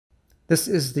This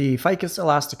is the Ficus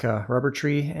Elastica rubber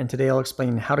tree, and today I'll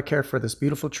explain how to care for this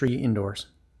beautiful tree indoors.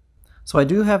 So I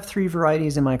do have three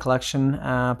varieties in my collection.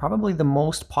 Probably the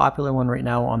most popular one right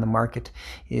now on the market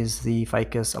is the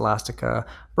Ficus Elastica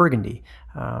Burgundy.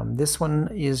 This one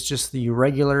is just the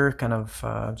regular kind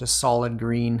of just solid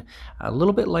green, a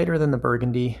little bit lighter than the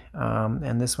burgundy.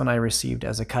 And this one I received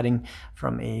as a cutting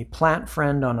from a plant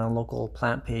friend on a local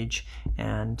plant page.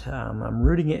 And I'm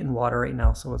rooting it in water right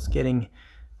now, so it's getting,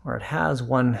 or it has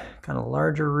one kind of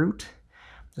larger root.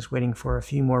 Just waiting for a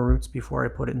few more roots before I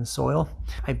put it in soil.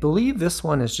 I believe this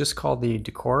one is just called the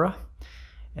Decora.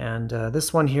 And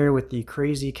this one here with the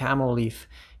crazy camel leaf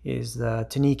is the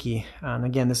Taniki. And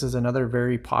again, this is another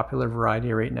very popular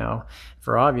variety right now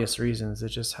for obvious reasons. It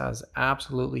just has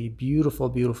absolutely beautiful,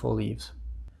 beautiful leaves.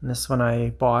 And this one I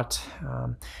bought,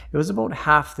 it was about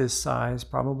half this size,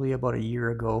 probably about a year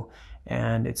ago.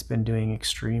 And it's been doing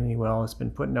extremely well. It's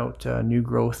been putting out new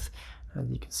growth. As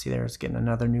you can see there, it's getting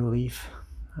another new leaf.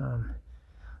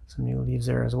 Some new leaves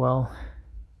there as well.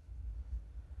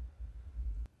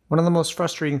 One of the most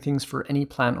frustrating things for any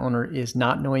plant owner is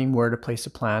not knowing where to place a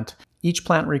plant. Each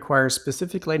plant requires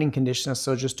specific lighting conditions,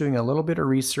 so just doing a little bit of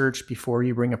research before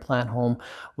you bring a plant home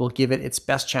will give it its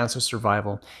best chance of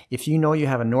survival. If you know you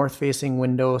have a north-facing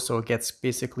window, so it gets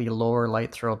basically lower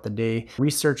light throughout the day,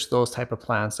 research those type of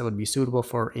plants that would be suitable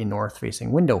for a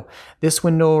north-facing window. This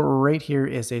window right here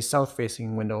is a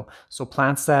south-facing window, so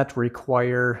plants that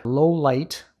require low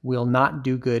light will not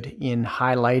do good in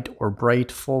high light or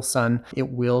bright full sun. It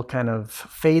will kind of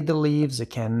fade the leaves. It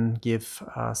can give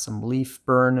some leaf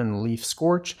burn and leaf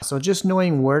scorch. So just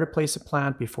knowing where to place a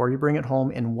plant before you bring it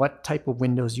home and what type of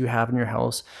windows you have in your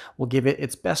house will give it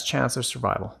its best chance of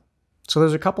survival. So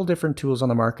there's a couple different tools on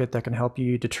the market that can help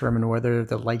you determine whether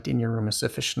the light in your room is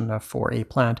sufficient enough for a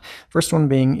plant. First one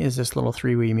being is this little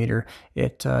three-way meter.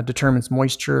 It determines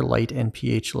moisture, light, and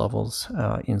pH levels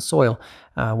in soil.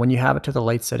 When you have it to the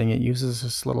light setting, it uses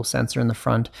this little sensor in the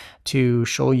front to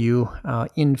show you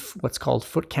in what's called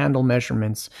foot candle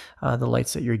measurements the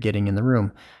lights that you're getting in the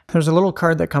room. There's a little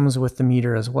card that comes with the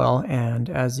meter as well, and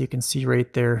as you can see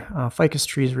right there, ficus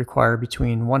trees require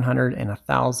between 100 and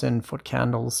 1,000 foot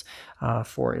candles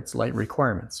for its light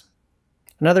requirements.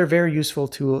 Another very useful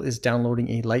tool is downloading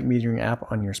a light metering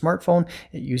app on your smartphone.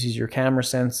 It uses your camera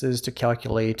senses to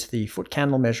calculate the foot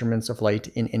candle measurements of light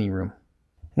in any room.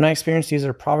 In my experience, these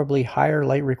are probably higher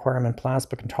light requirement plants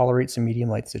but can tolerate some medium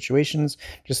light situations.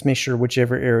 Just make sure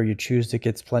whichever area you choose that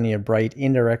gets plenty of bright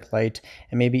indirect light,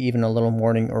 and maybe even a little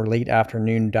morning or late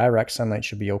afternoon direct sunlight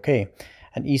should be okay.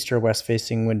 An east or west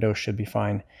facing window should be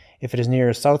fine. If it is near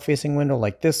a south facing window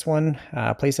like this one,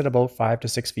 place it about 5 to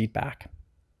 6 feet back.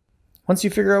 Once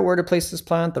you figure out where to place this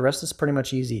plant, the rest is pretty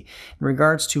much easy. In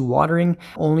regards to watering,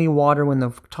 only water when the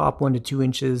top 1 to 2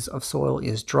 inches of soil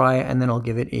is dry, and then I'll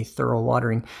give it a thorough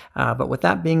watering. But with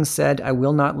that being said, I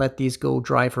will not let these go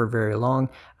dry for very long.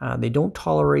 They don't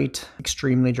tolerate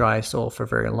extremely dry soil for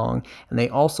very long, and they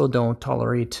also don't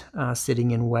tolerate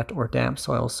sitting in wet or damp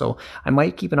soil. So I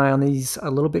might keep an eye on these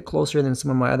a little bit closer than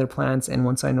some of my other plants, and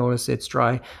once I notice it's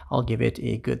dry, I'll give it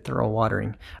a good thorough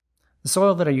watering. The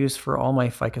soil that I use for all my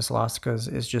Ficus elasticas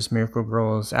is just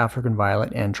Miracle-Gro's African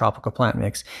Violet and Tropical Plant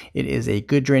Mix. It is a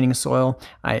good draining soil.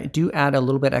 I do add a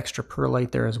little bit extra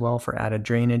perlite there as well for added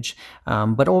drainage,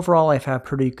 but overall I've had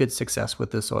pretty good success with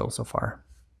this soil so far.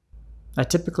 I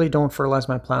typically don't fertilize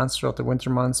my plants throughout the winter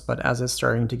months, but as it's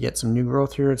starting to get some new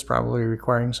growth here, it's probably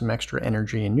requiring some extra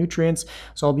energy and nutrients.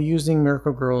 So I'll be using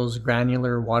Miracle-Gro's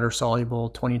granular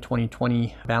water-soluble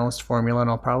 20-20-20 balanced formula, and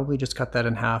I'll probably just cut that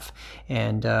in half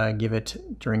and give it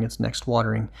during its next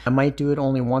watering. I might do it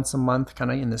only once a month,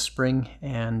 kind of in the spring,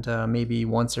 and maybe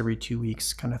once every 2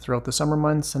 weeks, kind of throughout the summer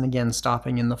months, and again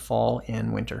stopping in the fall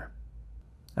and winter.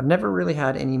 I've never really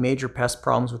had any major pest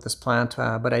problems with this plant,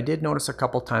 but I did notice a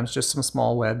couple times just some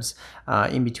small webs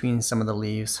in between some of the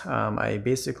leaves. I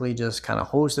basically just kind of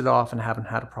hosed it off and haven't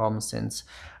had a problem since.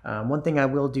 One thing I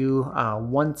will do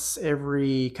once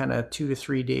every kind of 2 to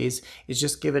 3 days is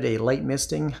just give it a light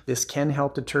misting. This can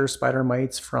help deter spider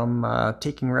mites from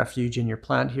taking refuge in your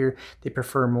plant here. They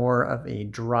prefer more of a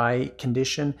dry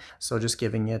condition, so just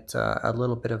giving it a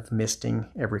little bit of misting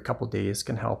every couple days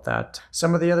can help that.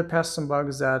 Some of the other pests and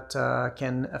bugs that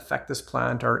can affect this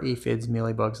plant are aphids,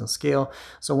 mealybugs, and scale.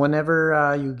 So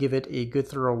whenever you give it a good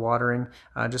thorough watering,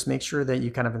 just make sure that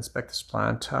you kind of inspect this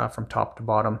plant from top to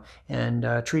bottom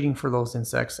and treating for those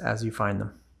insects as you find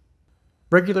them.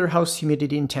 Regular house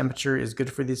humidity and temperature is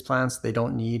good for these plants. They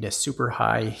don't need a super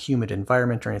high humid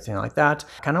environment or anything like that.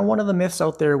 Kind of one of the myths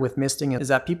out there with misting is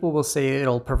that people will say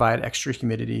it'll provide extra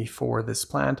humidity for this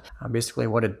plant. Basically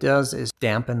what it does is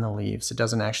dampen the leaves. It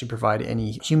doesn't actually provide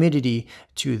any humidity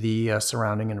to the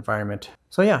surrounding environment.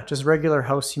 So yeah, just regular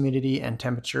house humidity and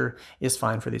temperature is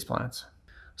fine for these plants.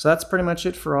 So that's pretty much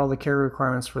it for all the care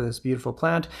requirements for this beautiful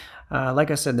plant.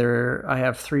 Like I said, I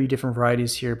have 3 different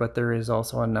varieties here, but there is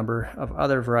also a number of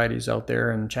other varieties out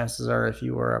there, and chances are if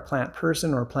you are a plant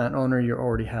person or a plant owner, you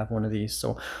already have one of these.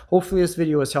 So hopefully this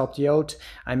video has helped you out.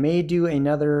 I may do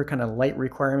another kind of light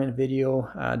requirement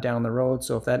video down the road,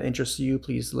 so if that interests you,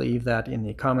 please leave that in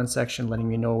the comment section letting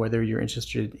me know whether you're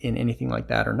interested in anything like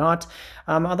that or not.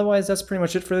 Otherwise, that's pretty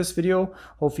much it for this video.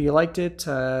 Hopefully you liked it.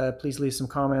 Please leave some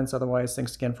comments. Otherwise,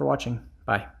 thanks again for watching.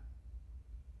 Bye.